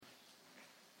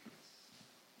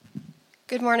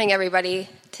Good morning, everybody.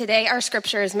 Today our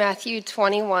scripture is Matthew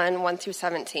 21, 1 through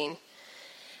 17.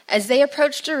 As they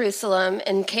approached Jerusalem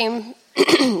and came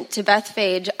to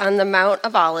Bethphage on the Mount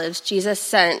of Olives, Jesus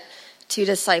sent 2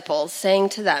 disciples, saying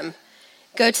to them,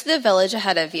 "Go to the village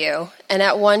ahead of you, and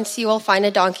at once you will find a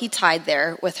donkey tied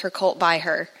there with her colt by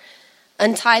her.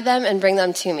 Untie them and bring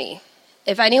them to me.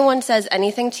 If anyone says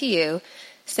anything to you,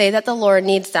 say that the Lord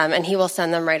needs them, and he will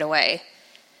send them right away."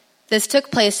 This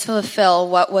took place to fulfill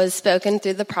what was spoken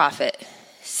through the prophet.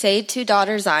 "Say to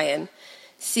daughter Zion,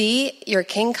 see, your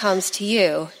king comes to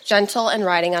you, gentle and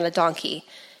riding on a donkey,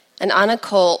 and on a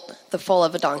colt, the foal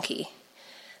of a donkey."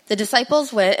 The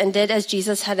disciples went and did as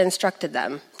Jesus had instructed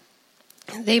them.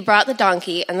 They brought the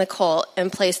donkey and the colt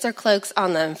and placed their cloaks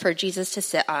on them for Jesus to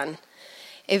sit on.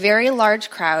 A very large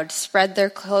crowd spread their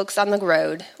cloaks on the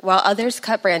road, while others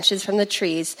cut branches from the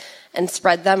trees and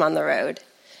spread them on the road.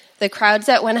 The crowds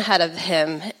that went ahead of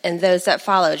him and those that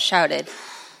followed shouted,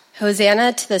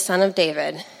 "Hosanna to the Son of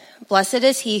David. Blessed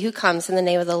is he who comes in the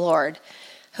name of the Lord.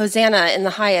 Hosanna in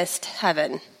the highest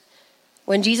heaven."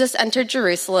 When Jesus entered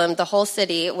Jerusalem, the whole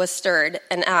city was stirred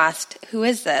and asked, "Who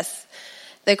is this?"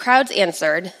 The crowds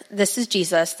answered, "This is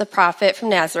Jesus, the prophet from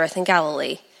Nazareth in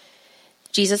Galilee."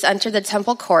 Jesus entered the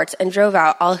temple courts and drove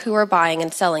out all who were buying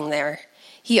and selling there.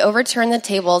 He overturned the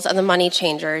tables of the money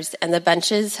changers and the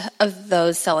benches of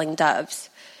those selling doves.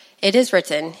 "It is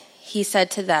written," he said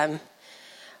to them,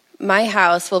 "My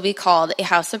house will be called a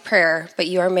house of prayer, but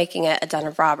you are making it a den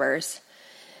of robbers."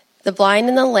 The blind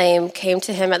and the lame came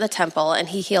to him at the temple, and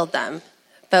he healed them.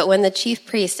 But when the chief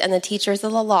priests and the teachers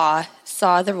of the law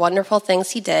saw the wonderful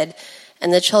things he did,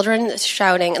 and the children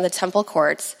shouting in the temple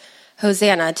courts,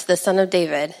 "Hosanna to the Son of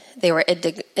David," they were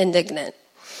indignant.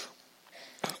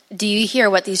 "Do you hear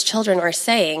what these children are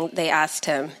saying?" they asked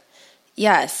him.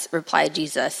 "Yes," replied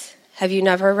Jesus. "Have you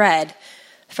never read,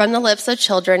 'From the lips of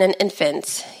children and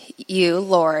infants, you,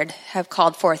 Lord, have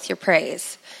called forth your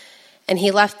praise'?" And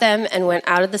he left them and went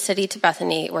out of the city to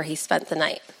Bethany, where he spent the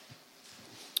night.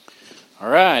 All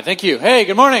right, thank you. Hey,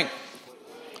 good morning.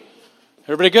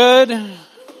 Everybody good?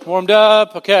 Warmed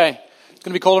up? Okay. It's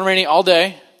going to be cold and rainy all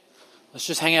day. Let's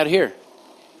just hang out here.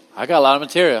 I got a lot of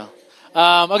material.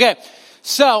 Okay.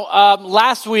 So,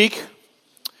 last week,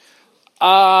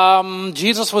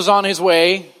 Jesus was on his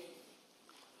way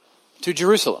to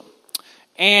Jerusalem.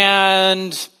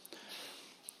 And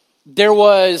there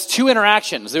was 2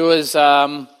 interactions. There was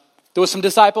some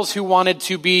disciples who wanted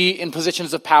to be in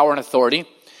positions of power and authority.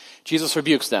 Jesus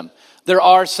rebukes them. There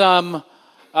are some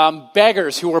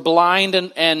beggars who were blind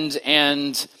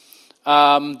and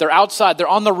they're outside. They're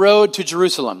on the road to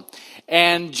Jerusalem.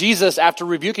 And Jesus, after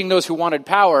rebuking those who wanted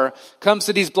power, comes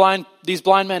to these blind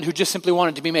men who just simply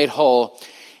wanted to be made whole.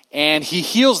 And he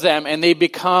heals them, and they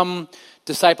become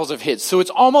disciples of his. So it's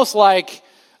almost like,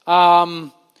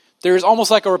 there's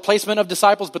almost like a replacement of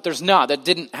disciples, but there's not. That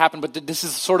didn't happen, but this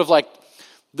is sort of like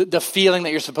the feeling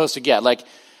that you're supposed to get. Like,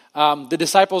 the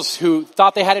disciples who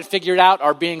thought they had it figured out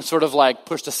are being sort of like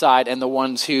pushed aside, and the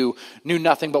ones who knew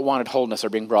nothing but wanted wholeness are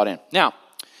being brought in. Now,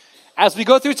 as we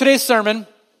go through today's sermon,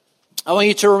 I want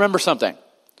you to remember something.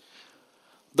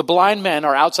 The blind men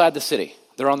are outside the city.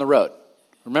 They're on the road.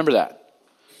 Remember that.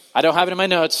 I don't have it in my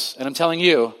notes, and I'm telling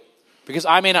you, because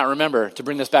I may not remember to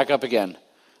bring this back up again.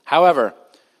 However,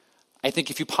 I think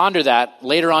if you ponder that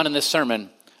later on in this sermon,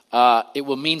 it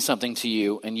will mean something to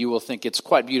you, and you will think it's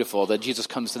quite beautiful that Jesus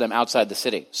comes to them outside the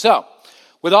city. So,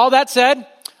 with all that said,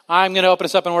 I'm going to open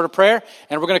us up in a word of prayer,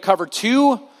 and we're going to cover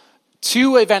two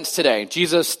events today.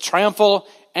 Jesus' triumphal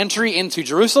entry into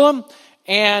Jerusalem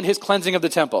and his cleansing of the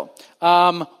temple.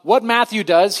 What Matthew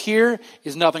does here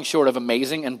is nothing short of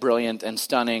amazing and brilliant and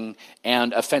stunning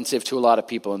and offensive to a lot of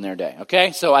people in their day.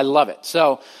 Okay? So I love it.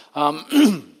 So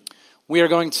we are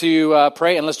going to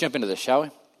pray, and let's jump into this, shall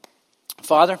we?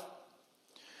 Father,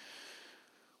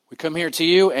 we come here to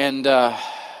you, and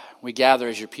we gather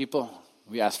as your people.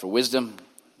 We ask for wisdom.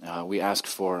 We ask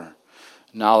for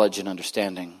knowledge and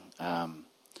understanding.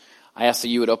 I ask that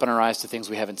you would open our eyes to things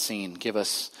we haven't seen. Give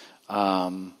us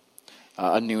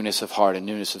a newness of heart, a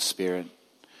newness of spirit.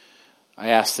 I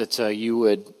ask that you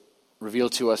would reveal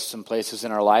to us some places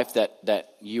in our life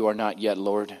that you are not yet,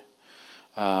 Lord,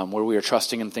 where we are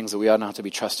trusting in things that we ought not to be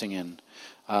trusting in,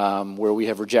 where we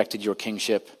have rejected your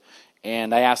kingship.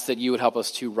 And I ask that you would help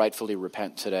us to rightfully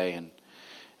repent today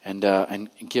and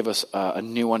give us a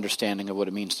new understanding of what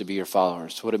it means to be your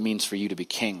followers, what it means for you to be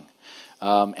king,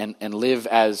 and live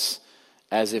as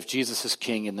if Jesus is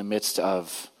king in the midst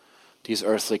of these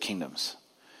earthly kingdoms.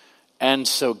 And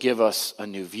so give us a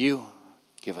new view,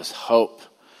 give us hope,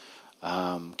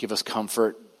 give us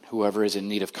comfort, whoever is in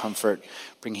need of comfort.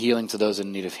 Bring healing to those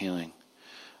in need of healing.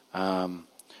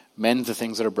 mend the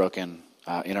things that are broken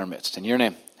in our midst. In your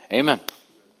name, amen.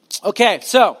 Okay,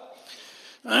 so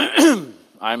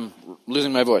I'm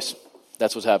losing my voice.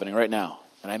 That's what's happening right now.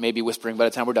 And I may be whispering by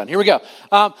the time we're done. Here we go.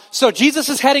 So Jesus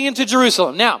is heading into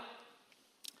Jerusalem. Now,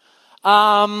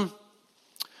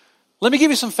 let me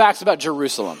give you some facts about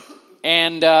Jerusalem.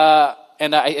 And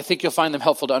I think you'll find them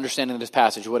helpful to understanding this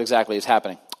passage, what exactly is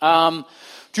happening.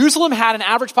 Jerusalem had an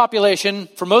average population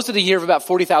for most of the year of about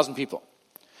 40,000 people.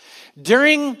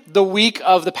 During the week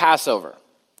of the Passover,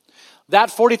 that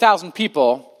 40,000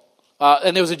 people,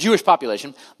 and there was a Jewish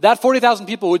population, that 40,000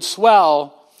 people would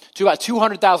swell to about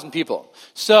 200,000 people.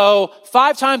 So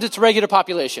 5 times its regular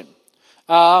population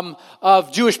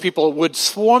of Jewish people would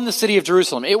swarm the city of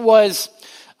Jerusalem. It was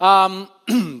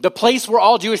the place where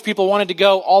all Jewish people wanted to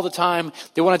go all the time.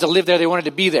 They wanted to live there. They wanted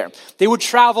to be there. They would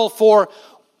travel for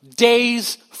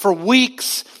days, for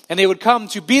weeks, and they would come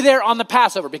to be there on the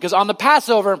Passover, because on the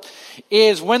Passover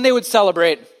is when they would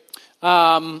celebrate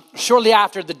shortly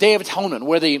after the Day of Atonement,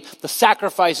 where the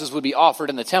sacrifices would be offered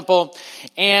in the temple,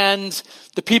 and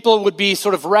the people would be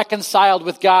sort of reconciled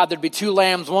with God. There'd be 2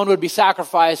 lambs. One would be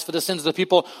sacrificed for the sins of the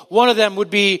people. One of them would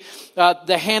be,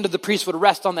 the hand of the priest would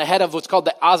rest on the head of what's called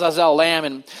the Azazel lamb,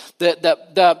 and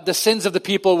the sins of the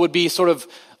people would be sort of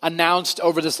announced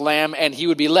over this lamb, and he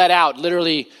would be let out,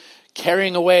 literally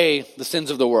carrying away the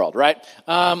sins of the world, right?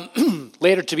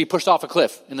 Later to be pushed off a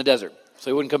cliff in the desert,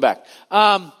 so he wouldn't come back.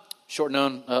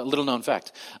 Little known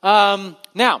fact.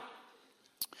 Now,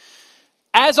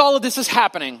 as all of this is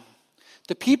happening,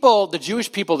 the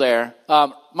Jewish people there,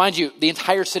 mind you, the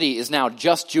entire city is now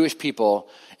just Jewish people,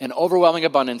 an overwhelming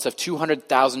abundance of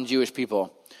 200,000 Jewish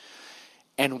people.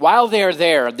 And while they are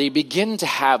there, they begin to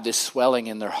have this swelling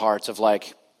in their hearts of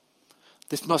like,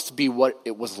 this must be what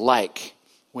it was like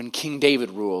when King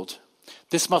David ruled.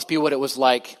 This must be what it was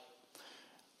like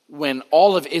when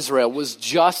all of Israel was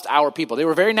just our people. They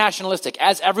were very nationalistic,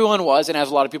 as everyone was, and as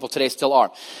a lot of people today still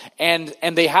are. And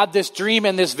they had this dream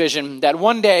and this vision that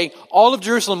one day all of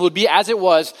Jerusalem would be as it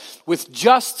was, with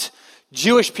just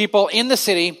Jewish people in the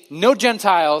city, no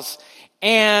Gentiles,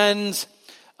 and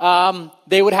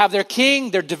they would have their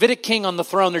king, their Davidic king on the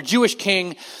throne, their Jewish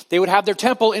king. They would have their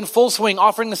temple in full swing,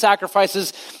 offering the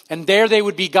sacrifices, and there they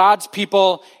would be God's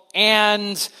people.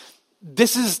 And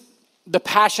this is the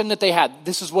passion that they had.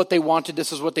 This is what they wanted.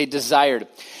 This is what they desired.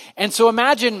 And so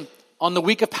imagine on the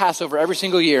week of Passover every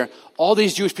single year, all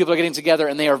these Jewish people are getting together,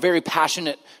 and they are very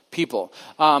passionate people.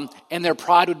 And their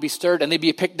pride would be stirred, and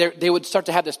they would start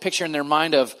to have this picture in their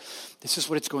mind of, this is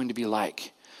what it's going to be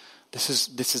like. This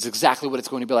is exactly what it's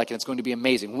going to be like, and it's going to be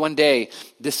amazing. One day,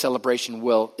 this celebration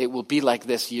will be like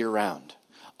this year round.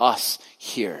 Us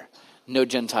here, no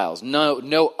Gentiles,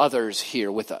 no others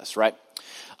here with us, right?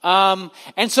 And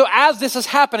so as this is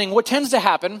happening, what tends to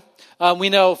happen, we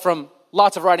know from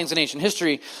lots of writings in ancient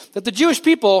history, that the Jewish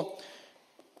people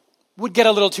would get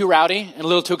a little too rowdy and a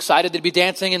little too excited. They'd be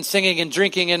dancing and singing and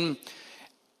drinking,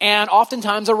 and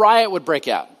oftentimes a riot would break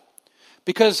out.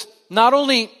 Because not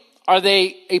only are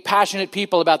they a passionate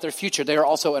people about their future, they are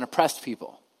also an oppressed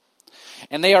people.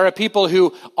 And they are a people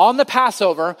who, on the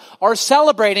Passover, are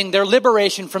celebrating their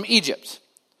liberation from Egypt.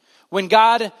 When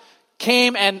God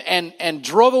came and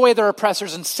drove away their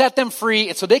oppressors and set them free,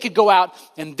 and so they could go out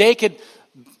and they could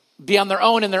be on their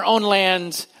own in their own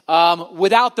land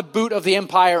without the boot of the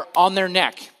empire on their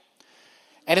neck.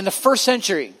 And in the first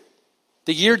century,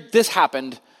 the year this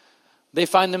happened, they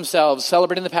find themselves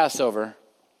celebrating the Passover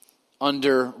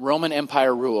under Roman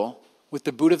Empire rule, with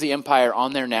the boot of the empire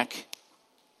on their neck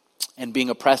and being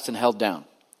oppressed and held down.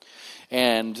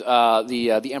 And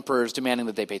the emperor is demanding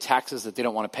that they pay taxes that they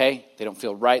don't want to pay. They don't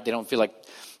feel right. They don't feel like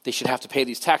they should have to pay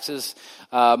these taxes.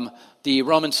 The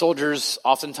Roman soldiers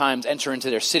oftentimes enter into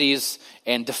their cities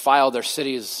and defile their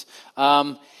cities.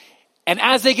 And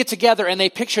as they get together and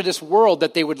they picture this world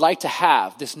that they would like to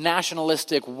have, this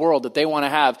nationalistic world that they want to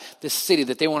have, this city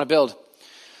that they want to build,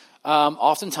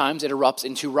 oftentimes it erupts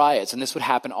into riots, and this would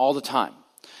happen all the time.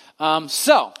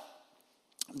 So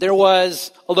there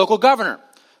was a local governor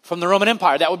from the Roman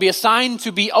Empire that would be assigned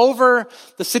to be over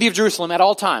the city of Jerusalem at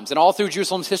all times. And all through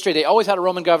Jerusalem's history, they always had a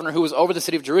Roman governor who was over the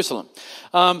city of Jerusalem.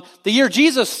 The year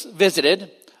Jesus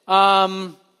visited,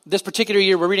 this particular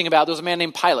year we're reading about, there was a man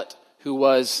named Pilate who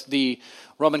was the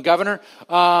Roman governor.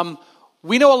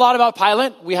 We know a lot about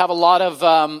Pilate. We have a lot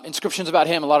of inscriptions about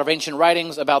him, a lot of ancient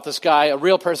writings about this guy, a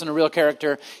real person, a real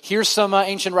character. Here's some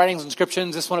ancient writings,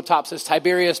 inscriptions. This one up top says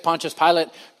Tiberius Pontius Pilate,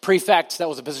 prefect. That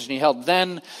was a position he held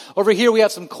then. Over here we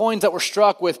have some coins that were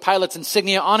struck with Pilate's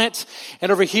insignia on it.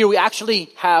 And over here we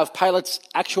actually have Pilate's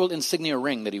actual insignia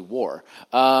ring that he wore.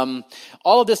 All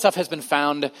of this stuff has been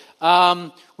found.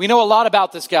 We know a lot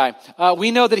about this guy.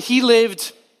 We know that he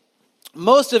lived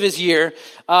most of his year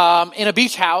in a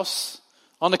beach house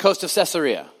on the coast of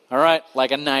Caesarea, all right?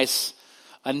 Like a nice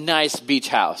beach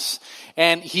house.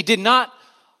 And he did not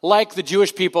like the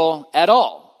Jewish people at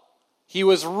all. He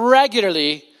was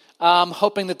regularly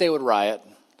hoping that they would riot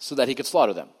so that he could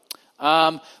slaughter them.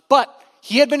 But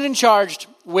he had been in charge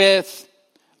with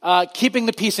keeping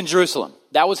the peace in Jerusalem.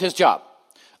 That was his job.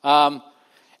 And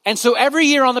so every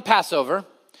year on the Passover,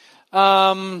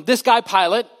 this guy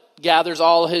Pilate gathers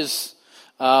all his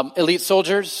elite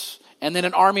soldiers and then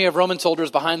an army of Roman soldiers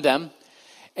behind them.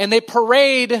 And they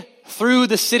parade through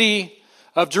the city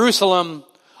of Jerusalem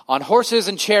on horses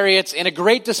and chariots in a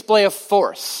great display of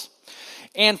force.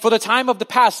 And for the time of the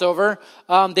Passover,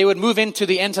 they would move into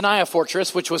the Antoniah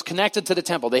fortress, which was connected to the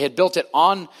temple. They had built it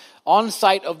on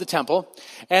site of the temple.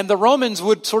 And the Romans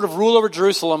would sort of rule over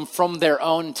Jerusalem from their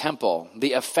own temple.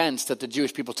 The offense that the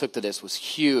Jewish people took to this was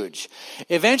huge.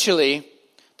 Eventually,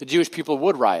 the Jewish people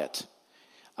would riot.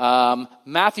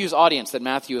 Matthew's audience that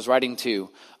Matthew is writing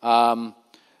to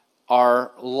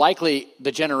are likely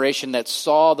the generation that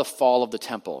saw the fall of the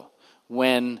temple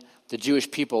when the Jewish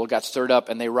people got stirred up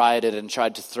and they rioted and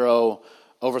tried to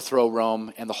overthrow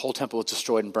Rome, and the whole temple was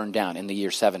destroyed and burned down in the year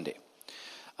 70.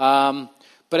 But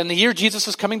in the year Jesus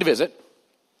is coming to visit,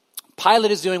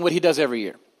 Pilate is doing what he does every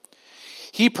year.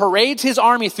 He parades his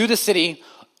army through the city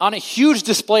on a huge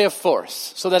display of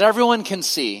force so that everyone can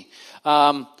see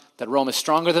that Rome is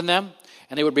stronger than them,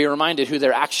 and they would be reminded who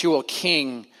their actual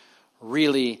king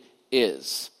really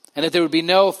is. And that there would be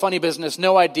no funny business,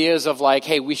 no ideas of like,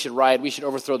 hey, we should riot, we should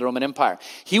overthrow the Roman Empire.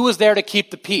 He was there to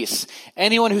keep the peace.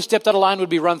 Anyone who stepped out of line would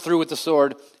be run through with the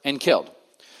sword and killed.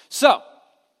 So,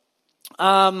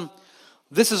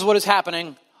 this is what is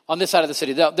happening on this side of the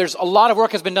city. There's a lot of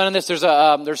work has been done in this.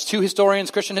 There's two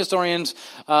historians, Christian historians,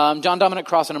 John Dominic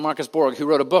Crossan and Marcus Borg, who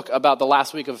wrote a book about the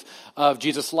last week of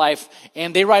Jesus' life,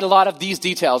 and they write a lot of these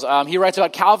details. He writes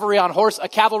about cavalry on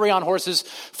horses,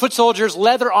 foot soldiers,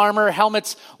 leather armor,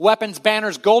 helmets, weapons,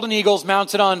 banners, golden eagles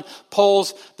mounted on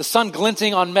poles, the sun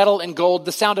glinting on metal and gold,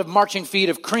 the sound of marching feet,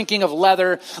 of crinking of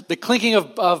leather, the clinking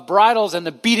of bridles, and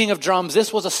the beating of drums.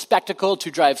 This was a spectacle to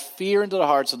drive fear into the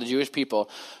hearts of the Jewish people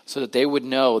so that they would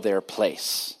know their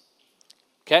place.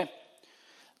 Okay?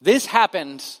 This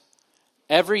happened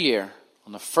every year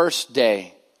on the first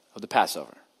day of the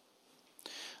Passover.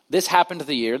 This happened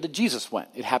the year that Jesus went.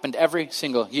 It happened every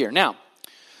single year. Now,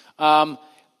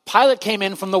 Pilate came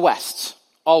in from the west,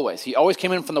 always. He always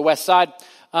came in from the west side.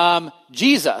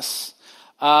 Jesus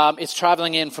is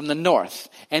traveling in from the north.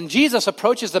 And Jesus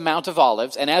approaches the Mount of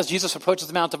Olives, and as Jesus approaches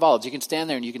the Mount of Olives, you can stand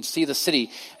there and you can see the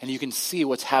city, and you can see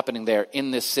what's happening there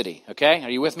in this city, okay? Are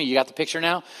you with me? You got the picture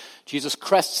now? Jesus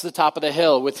crests the top of the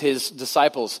hill with his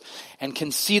disciples and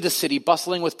can see the city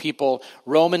bustling with people,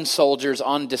 Roman soldiers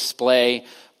on display,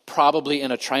 probably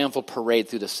in a triumphal parade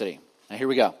through the city. Now here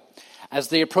we go. As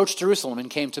they approached Jerusalem and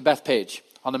came to Bethphage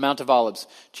on the Mount of Olives,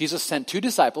 Jesus sent 2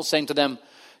 disciples, saying to them,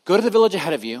 "Go to the village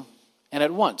ahead of you, and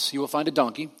at once you will find a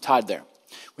donkey tied there,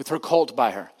 with her colt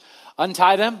by her.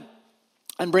 Untie them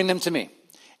and bring them to me.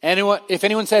 If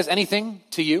anyone says anything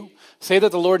to you, say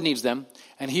that the Lord needs them,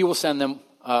 and he will send them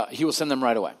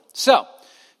right away." So,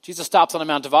 Jesus stops on the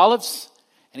Mount of Olives,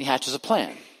 and he hatches a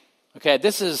plan. Okay,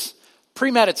 this is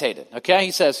premeditated. Okay,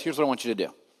 he says, "Here's what I want you to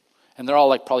do." And they're all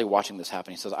like probably watching this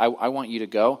happen. He says, I want you to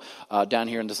go down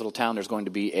here in this little town. There's going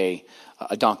to be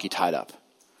a donkey tied up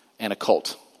and a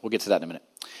colt. We'll get to that in a minute.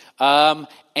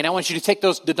 And I want you to take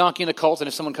the donkey and the colt, and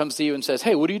if someone comes to you and says,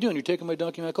 "Hey, what are you doing? You're taking my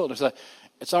donkey and my colt." And it's like,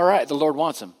 "It's all right. The Lord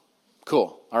wants him."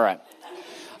 Cool. All right.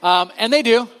 And they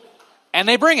do. And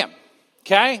they bring him.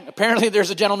 Okay? Apparently there's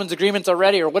a gentleman's agreement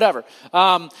already or whatever.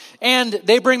 And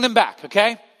they bring them back.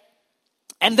 Okay?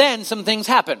 And then some things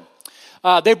happen.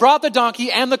 They brought the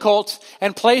donkey and the colt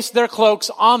and placed their cloaks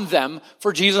on them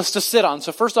for Jesus to sit on.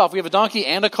 So first off, we have a donkey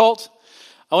and a colt.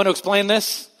 I want to explain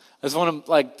this. This is one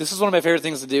of my favorite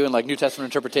things to do in like New Testament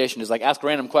interpretation, is like ask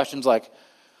random questions like,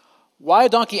 why a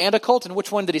donkey and a colt, and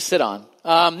which one did he sit on?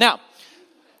 Now,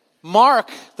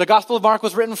 Mark, the Gospel of Mark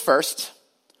was written first.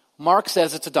 Mark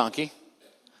says it's a donkey.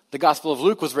 The Gospel of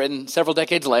Luke was written several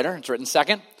decades later. It's written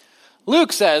second.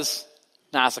 Luke says,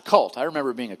 nah, it's a colt. I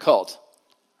remember it being a colt.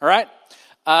 All right?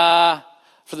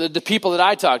 For the people that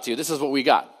I talk to, this is what we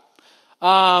got.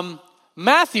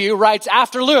 Matthew writes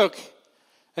after Luke,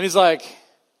 and he's like,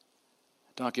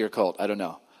 donkey or colt? I don't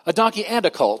know. A donkey and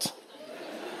a colt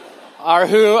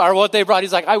are what they brought.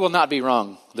 He's like, I will not be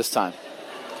wrong this time.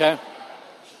 Okay?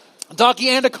 A donkey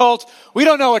and a colt. We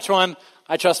don't know which one.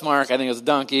 I trust Mark. I think it's a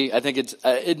donkey. I think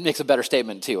it makes a better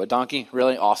statement too. A donkey,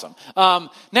 really awesome.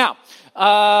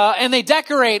 And they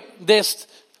decorate this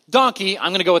donkey.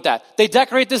 I'm going to go with that. They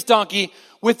decorate this donkey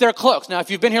with their cloaks. Now, if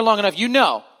you've been here long enough, you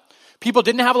know people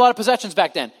didn't have a lot of possessions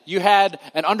back then. You had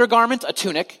an undergarment, a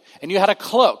tunic, and you had a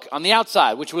cloak on the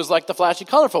outside, which was like the flashy,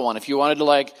 colorful one. If you wanted to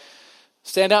like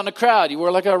stand out in a crowd, you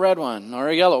wore like a red one or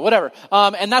a yellow, whatever.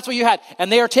 And that's what you had.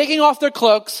 And they are taking off their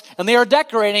cloaks and they are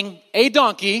decorating a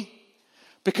donkey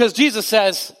because Jesus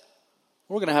says,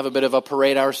 we're going to have a bit of a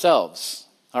parade ourselves.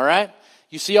 All right?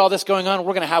 You see all this going on?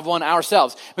 We're going to have one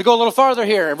ourselves. We go a little farther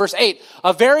here in verse 8.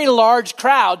 A very large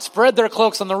crowd spread their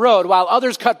cloaks on the road while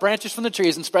others cut branches from the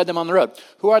trees and spread them on the road.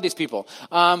 Who are these people?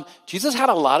 Jesus had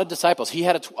a lot of disciples. He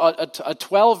had a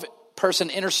 12-person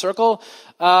inner circle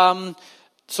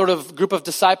sort of group of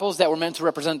disciples that were meant to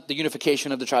represent the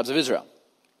unification of the tribes of Israel.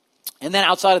 And then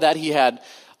outside of that, he had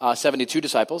 72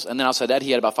 disciples. And then outside that,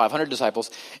 he had about 500 disciples.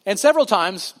 And several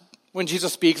times when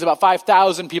Jesus speaks, about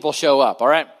 5,000 people show up, all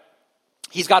right?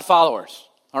 He's got followers,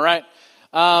 all right?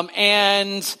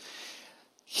 And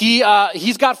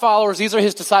he's got followers. These are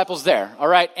his disciples there, all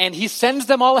right? And he sends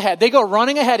them all ahead. They go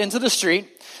running ahead into the street.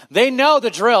 They know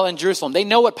the drill in Jerusalem. They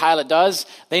know what Pilate does.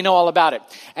 They know all about it.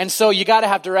 And so you got to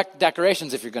have direct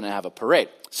decorations if you're going to have a parade.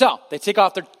 So they take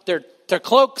off their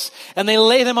cloaks and they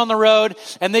lay them on the road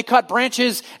and they cut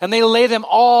branches and they lay them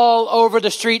all over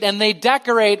the street and they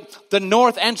decorate the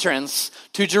north entrance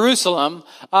to Jerusalem,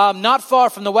 not far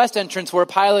from the west entrance where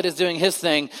Pilate is doing his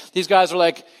thing. These guys are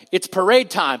like, it's parade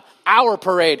time, our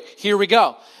parade, here we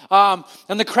go.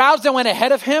 And the crowds that went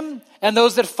ahead of him and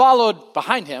those that followed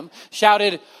behind him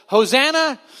shouted,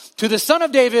 Hosanna to the Son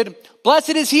of David.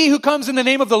 Blessed is he who comes in the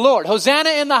name of the Lord. Hosanna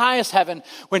in the highest heaven.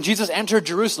 When Jesus entered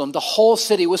Jerusalem, the whole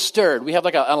city was stirred. We have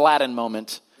like an Aladdin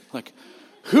moment. Like,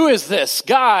 who is this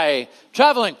guy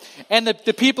traveling? And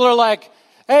the people are like,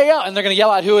 hey, yeah. And they're going to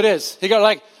yell out who it is. They go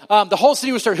like, the whole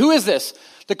city was stirred. Who is this?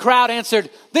 The crowd answered,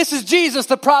 this is Jesus,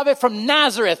 the prophet from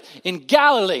Nazareth in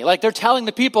Galilee. Like they're telling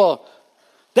the people,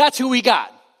 that's who we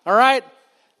got. All right?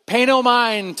 Pay no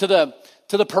mind to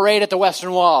the parade at the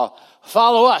Western Wall.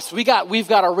 Follow us. We've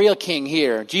got a real king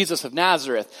here, Jesus of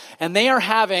Nazareth. And they are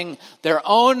having their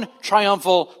own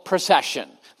triumphal procession,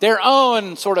 their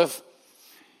own sort of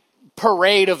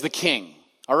parade of the king.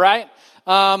 All right?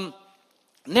 Now,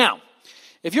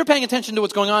 if you're paying attention to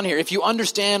what's going on here, if you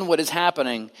understand what is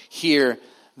happening here,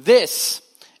 this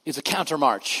is a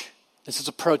countermarch. This is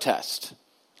a protest.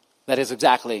 That is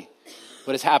exactly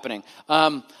what is happening.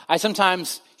 I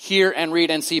sometimes hear and read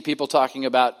and see people talking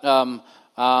about,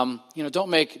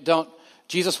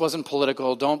 Jesus wasn't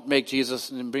political. Don't make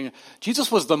Jesus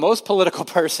Jesus was the most political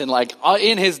person like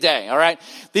in his day. All right.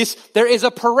 There is a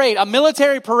parade, a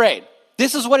military parade.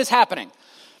 This is what is happening.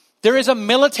 There is a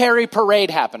military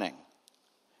parade happening.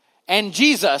 And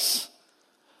Jesus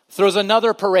throws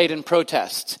another parade in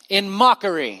protest, in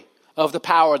mockery of the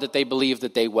power that they believe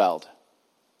that they wield.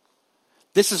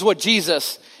 This is what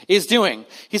Jesus is doing.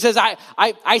 He says,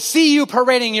 I see you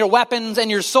parading your weapons and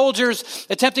your soldiers,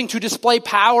 attempting to display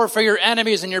power for your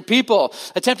enemies and your people,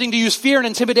 attempting to use fear and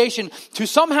intimidation to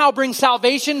somehow bring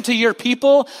salvation to your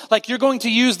people, like you're going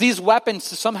to use these weapons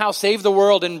to somehow save the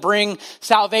world and bring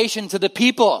salvation to the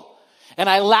people. And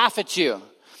I laugh at you.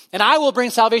 And I will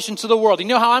bring salvation to the world. You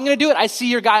know how I'm going to do it? I see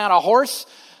your guy on a horse.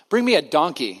 Bring me a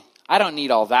donkey. I don't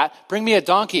need all that. Bring me a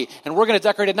donkey. And we're going to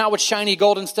decorate it not with shiny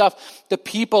gold and stuff. The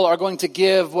people are going to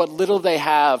give what little they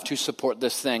have to support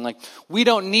this thing. Like, we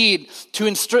don't need to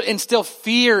instill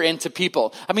fear into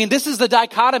people. I mean, this is the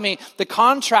dichotomy, the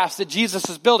contrast that Jesus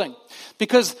is building.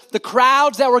 Because the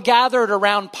crowds that were gathered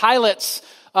around Pilate's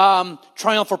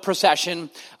triumphal procession,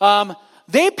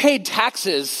 they paid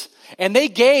taxes and they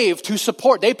gave to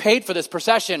support. They paid for this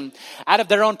procession out of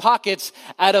their own pockets,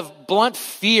 out of blunt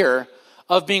fear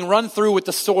of being run through with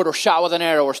the sword or shot with an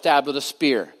arrow or stabbed with a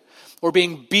spear or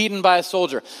being beaten by a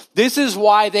soldier. This is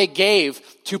why they gave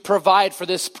to provide for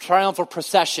this triumphal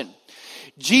procession.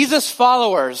 Jesus'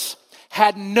 followers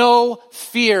had no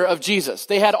fear of Jesus.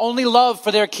 They had only love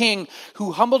for their king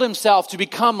who humbled himself to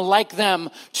become like them,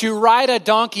 to ride a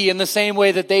donkey in the same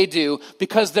way that they do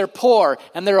because they're poor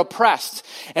and they're oppressed.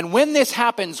 And when this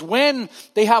happens, when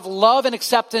they have love and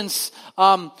acceptance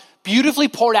beautifully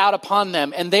poured out upon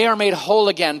them and they are made whole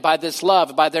again by this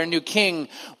love, by their new king,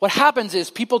 what happens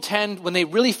is people tend, when they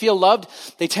really feel loved,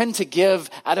 they tend to give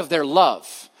out of their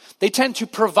love. They tend to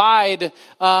provide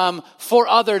for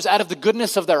others out of the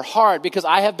goodness of their heart, because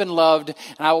I have been loved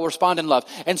and I will respond in love.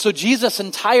 And so Jesus'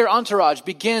 entire entourage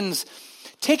begins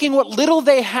taking what little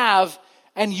they have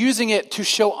and using it to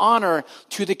show honor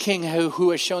to the king who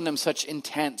has shown them such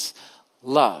intense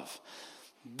love.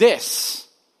 This,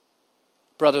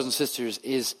 brothers and sisters,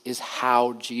 is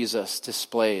how Jesus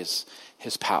displays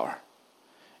his power.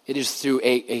 It is through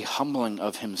a humbling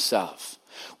of himself.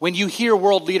 When you hear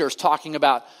world leaders talking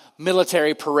about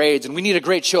military parades and we need a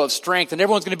great show of strength and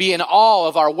everyone's going to be in awe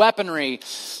of our weaponry,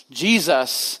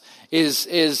 Jesus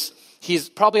he's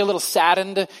probably a little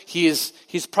saddened. He's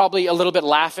probably a little bit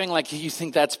laughing, like you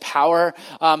think that's power.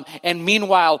 And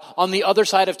meanwhile, on the other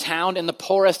side of town, in the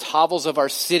poorest hovels of our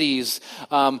cities,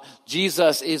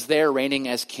 Jesus is there reigning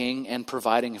as king and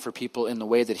providing for people in the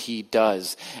way that he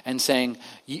does, and saying,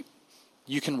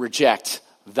 you can reject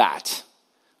that.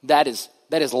 That is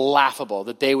laughable,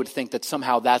 that they would think that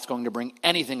somehow that's going to bring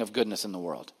anything of goodness in the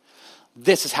world.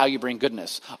 This is how you bring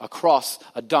goodness. A cross,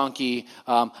 a donkey,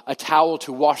 a towel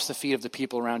to wash the feet of the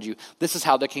people around you. This is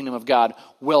how the kingdom of God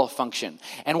will function.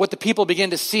 And what the people begin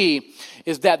to see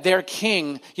is that their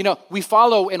king, we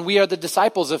follow and we are the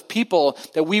disciples of people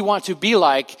that we want to be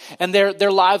like, and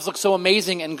their lives look so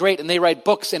amazing and great, and they write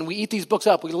books and we eat these books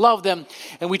up. We love them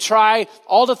and we try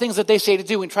all the things that they say to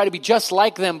do and try to be just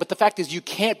like them. But the fact is, you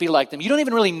can't be like them. You don't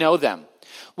even really know them.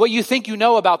 What you think you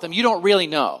know about them, you don't really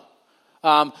know.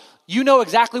 You know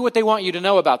exactly what they want you to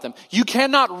know about them. You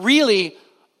cannot really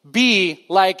be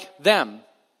like them.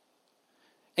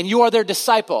 And you are their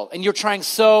disciple, and you're trying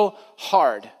so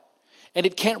hard. And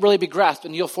it can't really be grasped,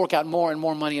 and you'll fork out more and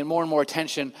more money and more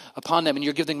attention upon them, and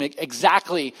you're giving them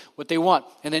exactly what they want.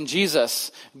 And then Jesus,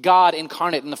 God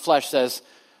incarnate in the flesh, says,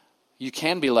 you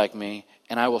can be like me,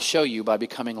 and I will show you by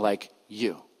becoming like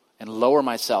you, and lower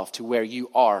myself to where you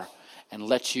are, and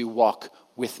let you walk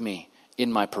with me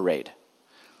in my parade.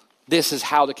 This is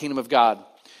how the kingdom of God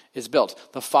is built.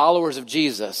 The followers of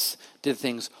Jesus did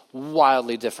things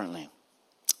wildly differently.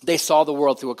 They saw the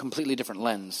world through a completely different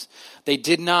lens. They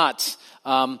did not,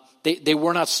 they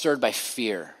were not stirred by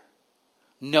fear.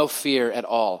 No fear at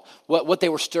all. What they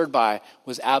were stirred by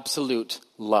was absolute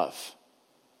love.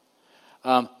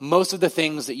 Most of the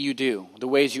things that you do, the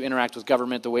ways you interact with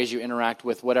government, the ways you interact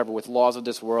with whatever, with laws of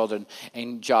this world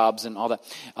and jobs and all that,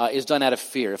 is done out of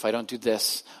fear. If I don't do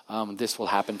this, this will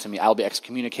happen to me. I'll be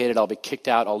excommunicated. I'll be kicked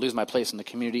out. I'll lose my place in the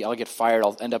community. I'll get fired.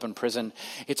 I'll end up in prison.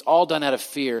 It's all done out of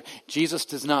fear. Jesus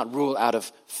does not rule out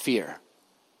of fear.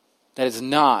 That is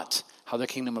not how the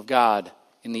kingdom of God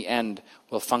in the end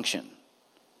will function.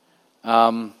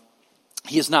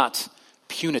 He is not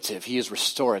punitive. He is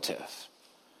restorative.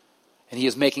 And he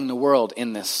is making the world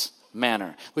in this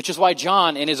manner. Which is why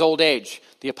John, in his old age,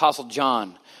 the Apostle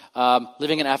John,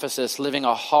 living in Ephesus, living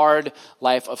a hard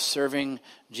life of serving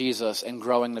Jesus and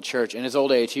growing the church. In his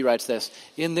old age, he writes this: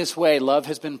 in this way, love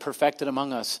has been perfected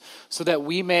among us, so that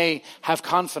we may have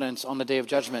confidence on the day of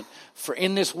judgment. For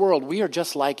in this world, we are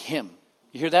just like him.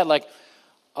 You hear that? Like,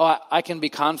 oh, I can be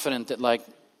confident that, like,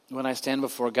 when I stand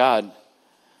before God,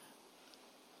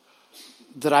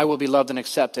 that I will be loved and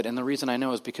accepted. And the reason I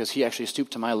know is because he actually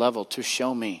stooped to my level to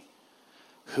show me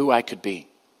who I could be.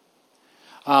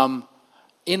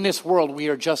 In this world, we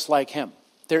are just like him.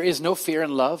 There is no fear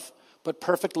in love, but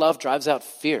perfect love drives out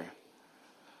fear.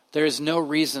 There is no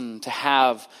reason to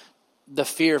have the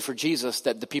fear for Jesus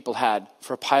that the people had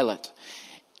for Pilate.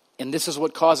 And this is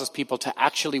what causes people to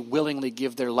actually willingly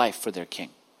give their life for their king.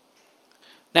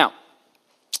 Now,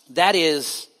 that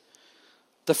is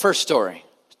the first story.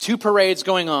 Two parades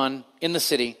going on in the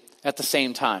city at the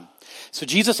same time. So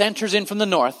Jesus enters in from the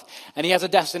north, and he has a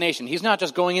destination. He's not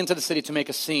just going into the city to make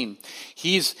a scene.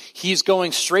 He's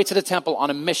going straight to the temple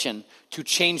on a mission to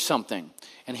change something.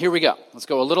 And here we go. Let's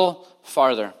go a little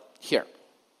farther here.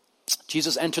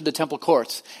 Jesus entered the temple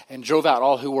courts and drove out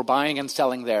all who were buying and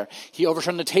selling there. He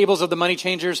overturned the tables of the money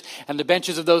changers and the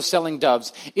benches of those selling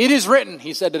doves. It is written,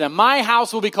 he said to them, my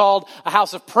house will be called a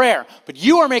house of prayer, but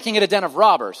you are making it a den of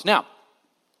robbers. Now,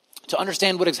 to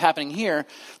understand what is happening here,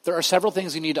 there are several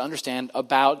things you need to understand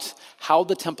about how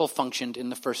the temple functioned in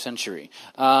the first century.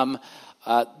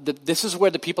 This is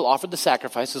where the people offered the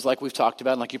sacrifices, like we've talked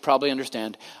about, and like you probably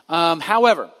understand.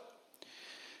 However,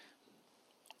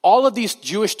 all of these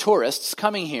Jewish tourists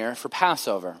coming here for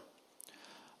Passover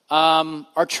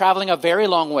are traveling a very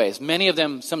long ways. Many of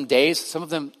them some days, some of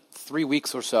them 3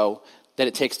 weeks or so that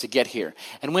it takes to get here.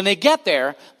 And when they get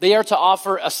there, they are to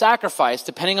offer a sacrifice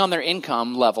depending on their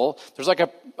income level. There's like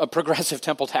a progressive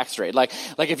temple tax rate. Like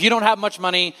if you don't have much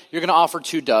money, you're going to offer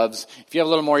 2 doves. If you have a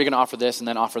little more, you're going to offer this and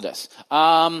then offer this.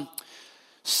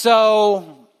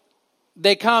 So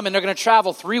they come and they're going to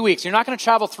travel 3 weeks. You're not going to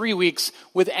travel 3 weeks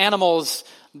with animals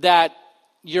that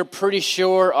you're pretty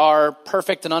sure are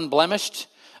perfect and unblemished,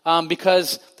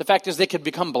 because the fact is they could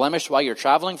become blemished while you're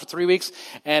traveling for 3 weeks,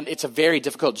 and it's a very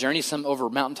difficult journey, some over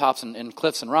mountaintops and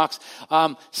cliffs and rocks.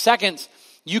 Second,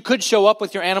 you could show up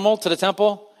with your animal to the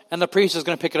temple, and the priest is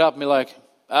going to pick it up and be like,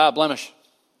 blemish.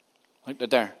 Like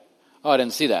that there. Oh, I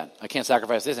didn't see that. I can't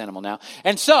sacrifice this animal now.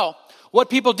 And so,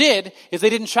 what people did is they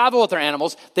didn't travel with their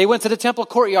animals. They went to the temple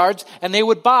courtyards, and they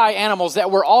would buy animals that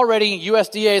were already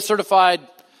USDA certified,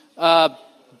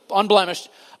 unblemished,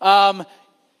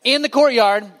 in the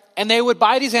courtyard, and they would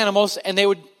buy these animals, and they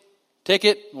would take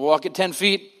it, walk it 10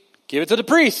 feet, give it to the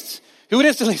priests, who would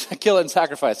instantly kill it and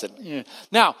sacrifice it. Yeah.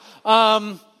 Now,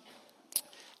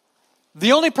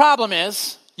 the only problem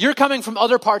is, you're coming from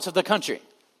other parts of the country,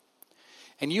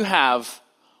 and you have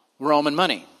Roman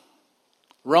money.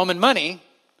 Roman money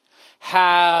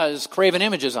has graven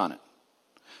images on it.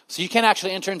 So you can't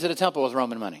actually enter into the temple with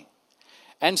Roman money.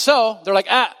 And so, they're like,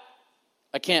 I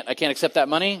can't accept that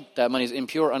money. That money is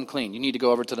impure, unclean. You need to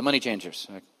go over to the money changers.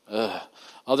 Like,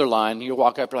 other line. You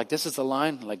walk up, you're like, this is the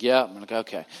line? I'm like, yeah. I'm like,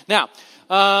 okay. Now,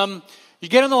 you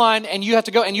get on the line, and you have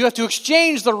to go, and you have to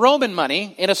exchange the Roman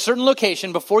money in a certain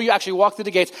location before you actually walk through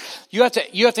the gates. You have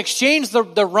to exchange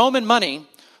the Roman money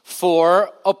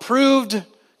for approved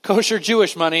kosher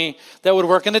Jewish money that would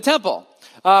work in the temple,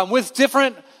 with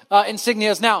different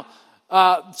insignias. Now,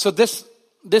 so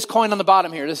this coin on the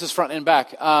bottom here, this is front and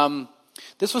back.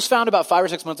 This was found about 5 or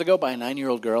 6 months ago by a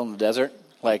 9-year-old girl in the desert.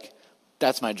 Like,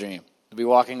 that's my dream. To be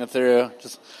walking through,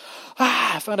 just,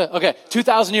 I found a,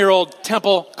 2,000-year-old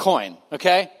temple coin,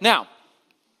 okay? Now,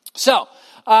 so,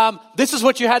 this is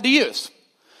what you had to use.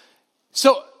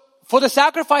 So, for the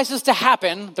sacrifices to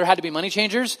happen, there had to be money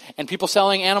changers and people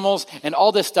selling animals and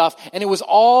all this stuff, and it was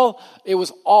all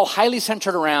highly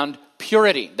centered around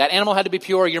purity. That animal had to be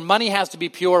pure. Your money has to be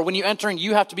pure. When you enter in,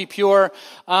 you have to be pure.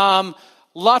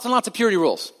 Lots and lots of purity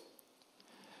rules.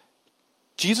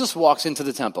 Jesus walks into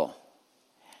the temple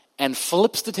and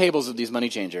flips the tables of these money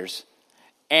changers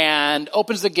and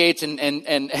opens the gates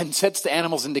and sets the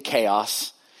animals into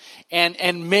chaos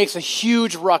and makes a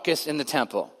huge ruckus in the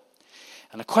temple.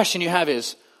 And the question you have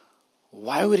is,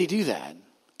 why would he do that?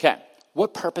 Okay,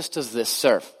 what purpose does this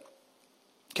serve?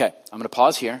 Okay, I'm going to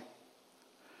pause here.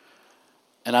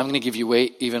 And I'm going to give you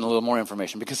even a little more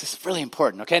information because it's really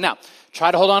important. Okay, now, try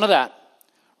to hold on to that.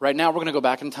 Right now, we're going to go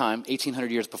back in time,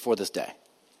 1,800 years before this day.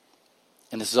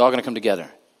 And this is all going to come together.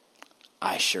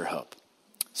 I sure hope.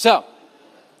 So,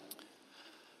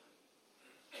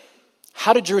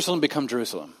 how did Jerusalem become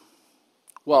Jerusalem?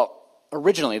 Well,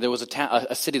 originally, there was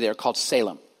a city there called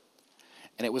Salem.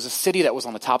 And it was a city that was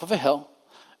on the top of a hill,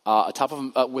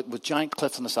 with giant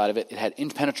cliffs on the side of it. It had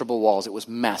impenetrable walls. It was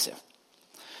massive.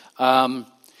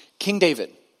 King David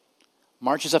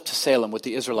marches up to Salem with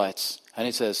the Israelites, and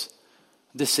he says,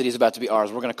 this city is about to be ours.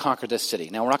 We're going to conquer this city.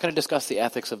 Now, we're not going to discuss the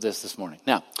ethics of this morning.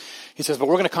 Now, he says, but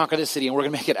we're going to conquer this city, and we're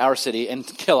going to make it our city and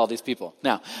kill all these people.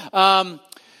 Now,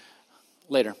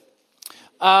 later.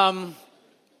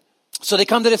 So they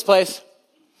come to this place,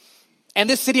 and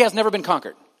this city has never been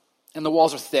conquered. And the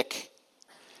walls are thick,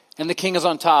 and the king is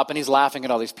on top, and he's laughing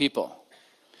at all these people.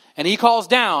 And he calls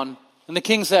down, and the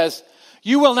king says,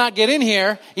 you will not get in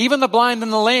here. Even the blind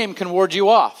and the lame can ward you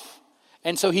off.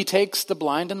 And so he takes the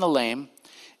blind and the lame,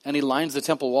 and he lines the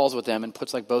temple walls with them and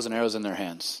puts like bows and arrows in their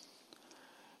hands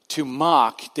to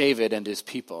mock David and his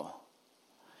people.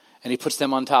 And he puts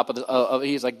them on top of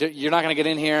he's like, you're not going to get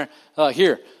in here.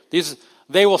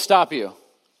 They will stop you.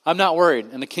 I'm not worried.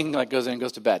 And the king like goes in and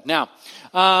goes to bed. Now,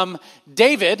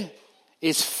 David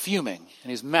is fuming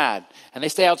and he's mad. And they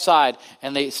stay outside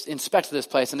and they inspect this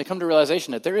place and they come to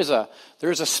realization that there is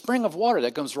a spring of water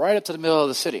that comes right up to the middle of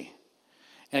the city.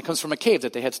 And it comes from a cave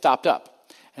that they had stopped up.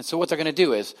 And so what they're going to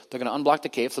do is they're going to unblock the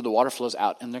cave so the water flows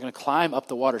out, and they're going to climb up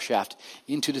the water shaft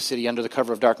into the city under the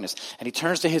cover of darkness. And he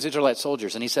turns to his Israelite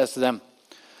soldiers and he says to them,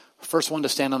 first one to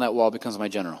stand on that wall becomes my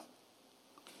general.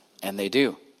 And they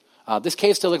do. This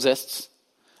cave still exists.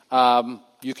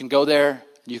 You can go there,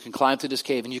 you can climb through this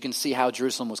cave, and you can see how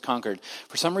Jerusalem was conquered.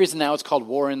 For some reason now it's called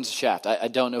Warren's Shaft. I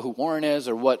don't know who Warren is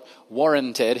or what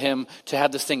warranted him to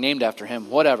have this thing named after him,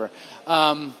 whatever.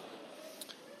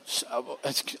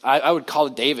 I would call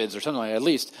it David's or something like that at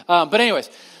least. But anyways,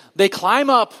 they climb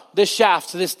up this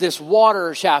shaft, this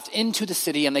water shaft into the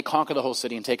city, and they conquer the whole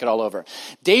city and take it all over.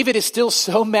 David is still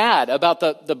so mad about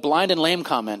the blind and lame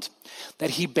comment that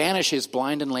he banishes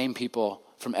blind and lame people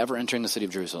from ever entering the city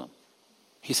of Jerusalem.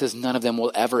 He says none of them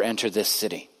will ever enter this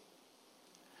city.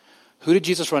 Who did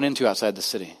Jesus run into outside the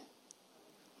city?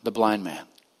 The blind man.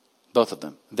 Both of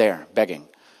them, there, begging.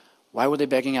 Why were they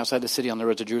begging outside the city on the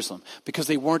road to Jerusalem? Because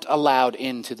they weren't allowed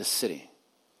into the city.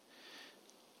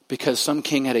 Because some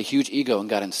king had a huge ego and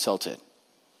got insulted,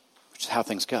 which is how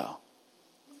things go.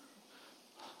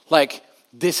 Like,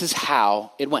 this is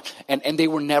how it went. And they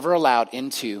were never allowed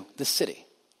into the city.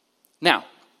 Now,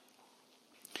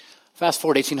 fast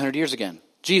forward 1,800 years again.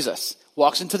 Jesus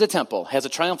walks into the temple, has a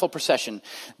triumphal procession.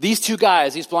 These two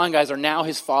guys, these blind guys, are now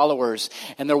his followers,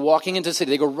 and they're walking into the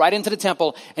city. They go right into the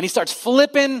temple, and he starts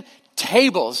flipping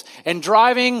tables and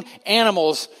driving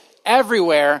animals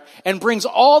everywhere and brings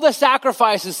all the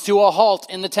sacrifices to a halt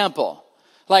in the temple.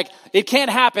 Like, it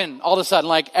can't happen all of a sudden.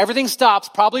 Like, everything stops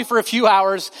probably for a few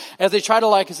hours as they try to,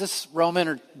 like, is this Roman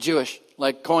or Jewish,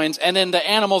 like, coins? And then the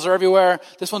animals are everywhere.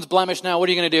 This one's blemished now. What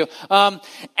are you going to do?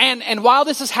 And while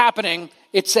this is happening,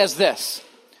 it says this.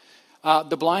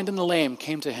 The blind and the lame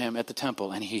came to him at the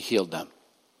temple, and he healed them.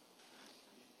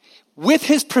 With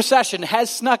his procession has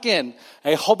snuck in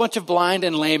a whole bunch of blind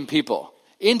and lame people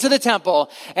into the temple.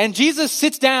 And Jesus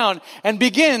sits down and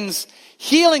begins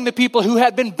healing the people who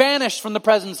had been banished from the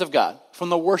presence of God, from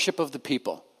the worship of the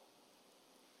people.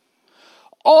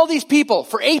 All these people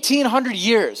for 1,800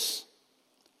 years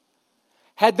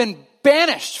had been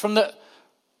banished from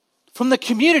the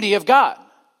community of God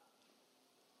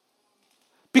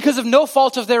because of no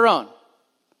fault of their own,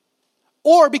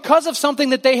 or because of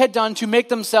something that they had done to make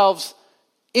themselves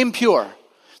impure.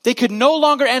 They could no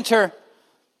longer enter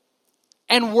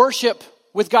and worship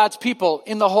with God's people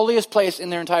in the holiest place in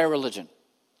their entire religion.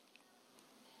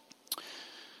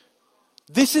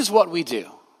 This is what we do.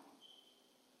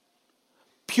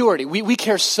 Purity. We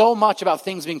care so much about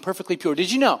things being perfectly pure.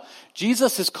 Did you know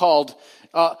Jesus is called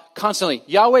constantly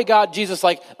Yahweh, God, Jesus,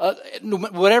 like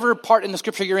whatever part in the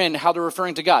scripture you're in, how they're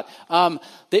referring to God.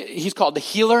 He's called the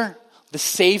healer, the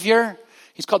savior.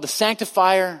 He's called the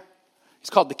sanctifier. He's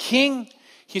called the king.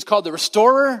 He's called the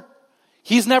restorer.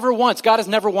 God is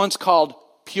never once called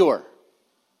pure.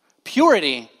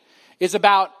 Purity is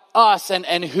about us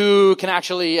and who can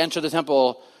actually enter the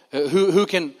temple, who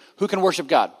can worship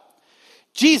God.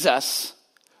 Jesus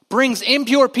brings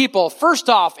impure people first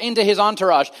off into his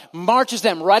entourage, marches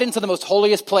them right into the most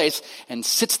holiest place and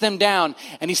sits them down,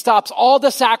 and he stops all the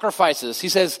sacrifices. He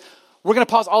says, we're going to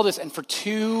pause all this, and for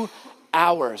 2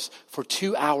 hours,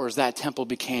 that temple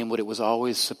became what it was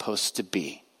always supposed to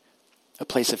be, a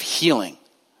place of healing,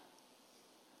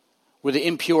 where the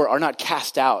impure are not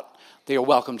cast out, they are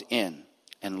welcomed in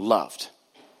and loved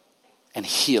and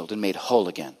healed and made whole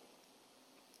again.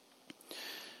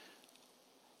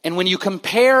 And when you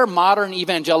compare modern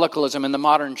evangelicalism and the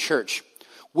modern church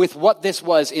with what this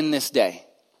was in this day,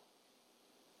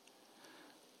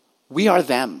 we are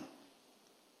them.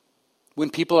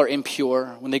 When people are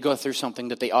impure, when they go through something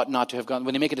that they ought not to have gone,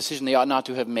 when they make a decision they ought not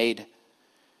to have made,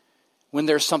 when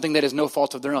there's something that is no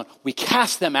fault of their own, we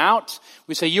cast them out.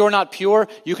 We say, you are not pure.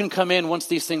 You can come in once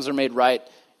these things are made right.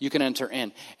 You can enter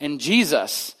in. And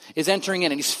Jesus is entering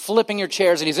in, and he's flipping your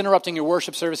chairs, and he's interrupting your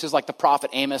worship services like the prophet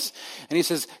Amos. And he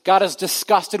says, God is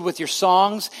disgusted with your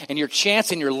songs and your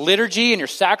chants and your liturgy and your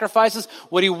sacrifices.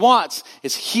 What he wants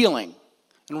is healing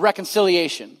and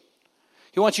reconciliation.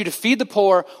 He wants you to feed the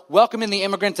poor, welcome in the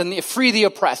immigrants, and free the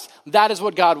oppressed. That is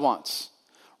what God wants.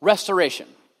 Restoration.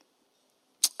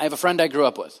 I have a friend I grew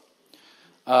up with.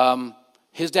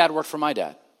 His dad worked for my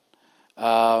dad.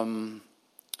 And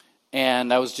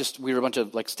we were a bunch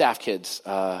of like staff kids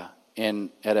at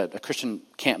a Christian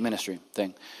camp ministry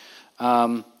thing.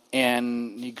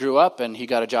 And he grew up and he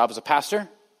got a job as a pastor.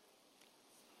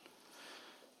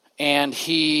 And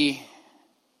he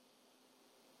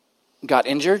got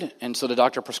injured, and so the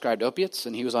doctor prescribed opiates,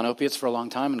 and he was on opiates for a long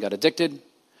time and got addicted,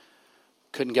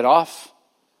 couldn't get off.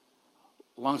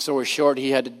 Long story short,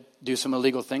 he had to do some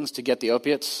illegal things to get the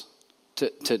opiates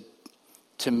to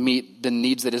meet the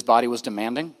needs that his body was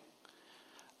demanding.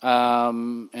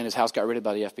 And his house got raided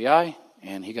by the FBI,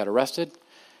 and he got arrested,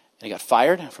 and he got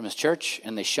fired from his church,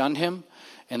 and they shunned him,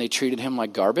 and they treated him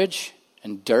like garbage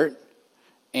and dirt,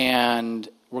 and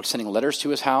were sending letters to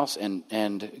his house and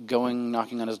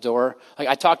knocking on his door. Like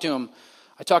I talked to him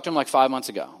like 5 months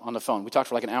ago on the phone. We talked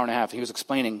for like an hour and a half. He was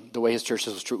explaining the way his church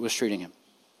was treating him,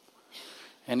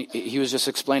 and he was just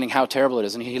explaining how terrible it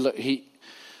is. And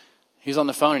he's on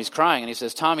the phone and he's crying, and he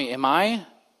says, "Tommy, am I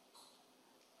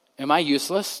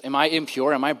useless? Am I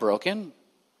impure? Am I broken?"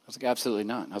 I was like, "Absolutely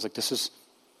not." I was like, This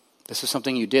is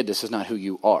something you did. This is not who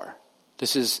you are.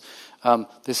 This is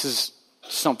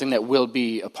something that will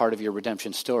be a part of your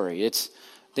redemption story.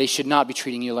 They should not be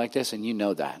treating you like this, and you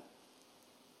know that.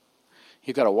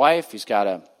 He's got a wife. He's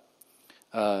got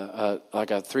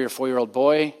a 3 or 4 year old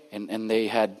boy, and they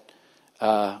had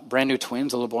brand new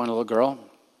twins, a little boy and a little girl.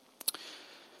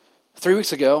 3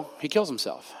 weeks ago, he kills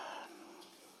himself.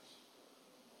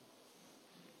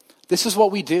 This is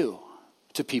what we do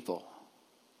to people.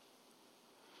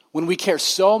 When we care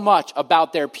so much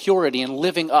about their purity and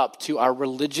living up to our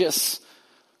religious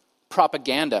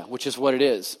propaganda, which is what it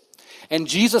is. And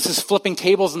Jesus is flipping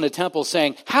tables in the temple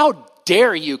saying, how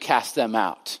dare you cast them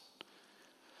out?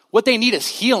 What they need is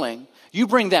healing. You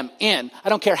bring them in. I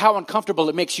don't care how uncomfortable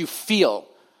it makes you feel.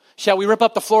 Shall we rip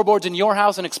up the floorboards in your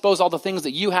house and expose all the things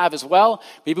that you have as well?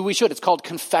 Maybe we should. It's called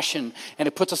confession, and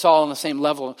it puts us all on the same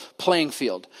level playing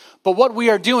field. But what we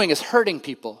are doing is hurting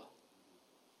people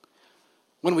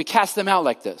when we cast them out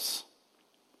like this.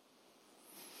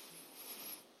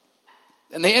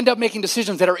 And they end up making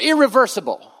decisions that are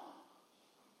irreversible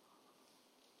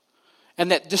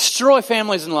and that destroy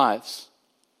families and lives.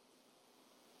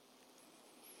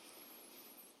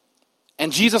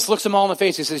 And Jesus looks them all in the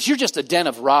face. He says, you're just a den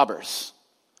of robbers.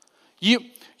 You're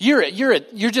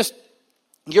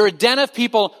a den of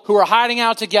people who are hiding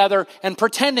out together and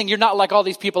pretending you're not like all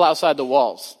these people outside the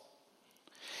walls.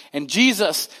 And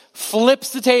Jesus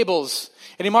flips the tables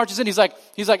and he marches in. He's like,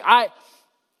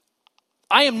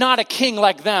 I am not a king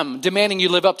like them, demanding you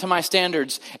live up to my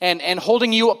standards and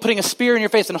holding you up, putting a spear in your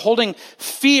face and holding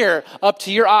fear up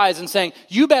to your eyes and saying,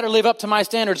 you better live up to my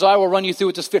standards or I will run you through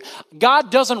with this fear.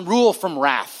 God doesn't rule from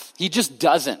wrath. He just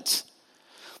doesn't.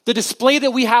 The display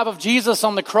that we have of Jesus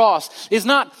on the cross is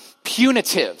not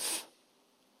punitive.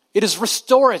 It is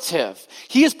restorative.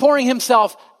 He is pouring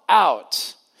himself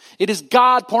out. It is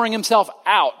God pouring himself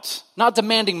out, not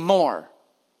demanding more.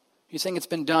 He's saying it's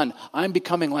been done. I'm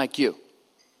becoming like you.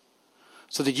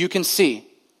 So that you can see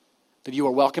that you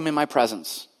are welcome in my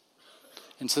presence.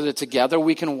 And so that together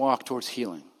we can walk towards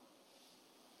healing.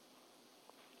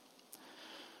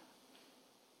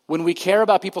 When we care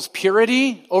about people's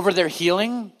purity over their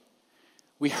healing,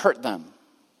 we hurt them.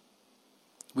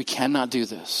 We cannot do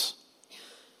this.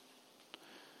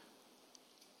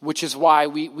 Which is why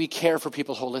we care for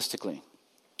people holistically.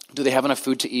 Do they have enough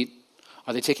food to eat?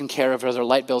 Are they taken care of? Are their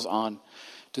light bills on?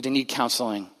 Do they need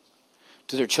counseling?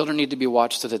 Do their children need to be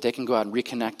watched so that they can go out and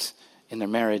reconnect in their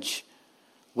marriage?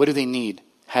 What do they need?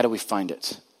 How do we find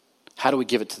it? How do we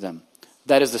give it to them?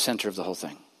 That is the center of the whole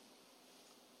thing.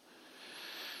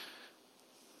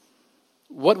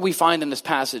 What we find in this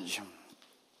passage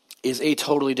is a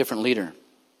totally different leader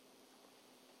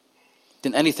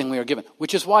than anything we are given.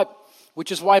 Which is why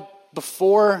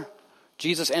before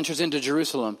Jesus enters into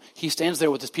Jerusalem, he stands there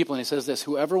with his people and he says this,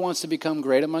 whoever wants to become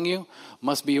great among you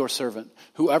must be your servant.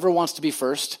 Whoever wants to be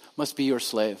first must be your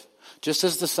slave. Just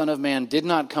as the Son of Man did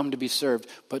not come to be served,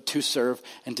 but to serve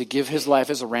and to give his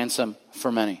life as a ransom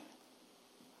for many.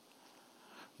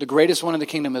 The greatest one in the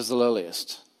kingdom is the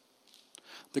lowliest.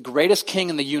 The greatest king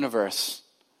in the universe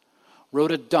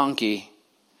rode a donkey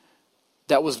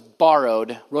that was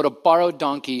borrowed, rode a borrowed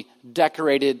donkey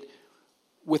decorated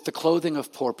with the clothing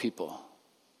of poor people.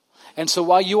 And so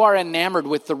while you are enamored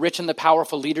with the rich and the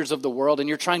powerful leaders of the world and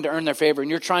you're trying to earn their favor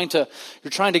and you're trying to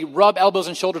rub elbows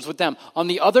and shoulders with them, on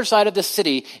the other side of the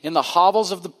city, in the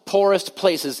hovels of the poorest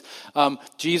places,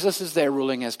 Jesus is there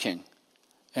ruling as king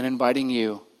and inviting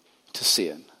you to see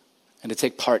it and to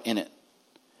take part in it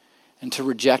and to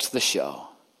reject the show.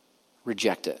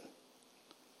 Reject it.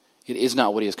 It is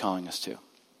not what he is calling us to.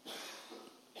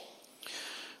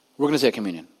 We're going to take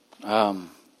communion.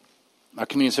 Our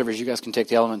communion servers, you guys can take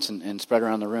the elements and spread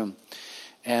around the room.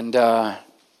 And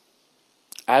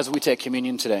as we take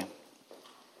communion today,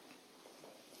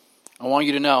 I want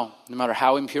you to know, no matter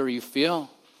how impure you feel,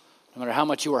 no matter how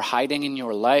much you are hiding in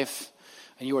your life,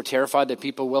 and you are terrified that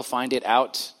people will find it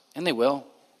out, and they will,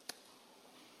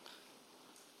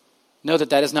 know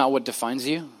that that is not what defines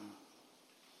you.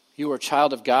 You are a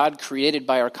child of God, created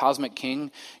by our cosmic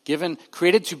King,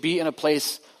 created to be in a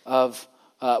place of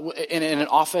in an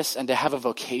office and to have a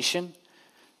vocation,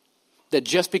 that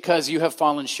just because you have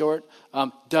fallen short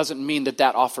doesn't mean that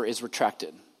offer is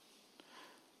retracted.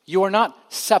 You are not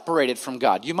separated from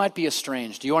God. You might be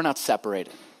estranged. You are not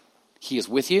separated. He is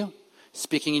with you,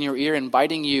 speaking in your ear,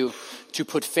 inviting you to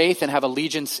put faith and have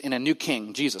allegiance in a new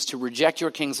king, Jesus, to reject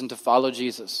your kings and to follow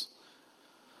Jesus,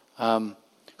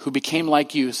 who became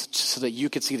like you so that you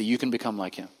could see that you can become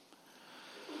like him.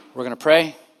 We're going to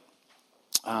pray.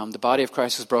 The body of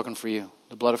Christ is broken for you.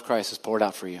 The blood of Christ is poured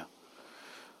out for you.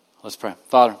 Let's pray.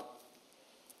 Father,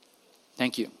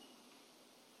 thank you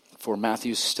for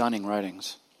Matthew's stunning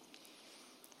writings.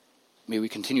 May we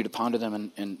continue to ponder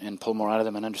them and pull more out of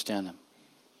them and understand them.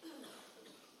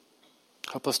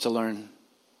 Help us to learn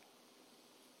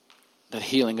that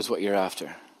healing is what you're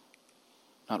after,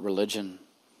 not religion.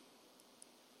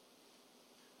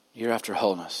 You're after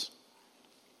wholeness.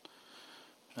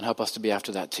 And help us to be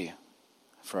after that too,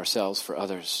 for ourselves, for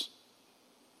others.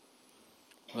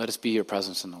 Let us be your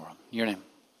presence in the world. In your name.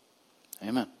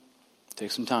 Amen.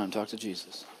 Take some time, talk to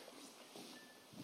Jesus.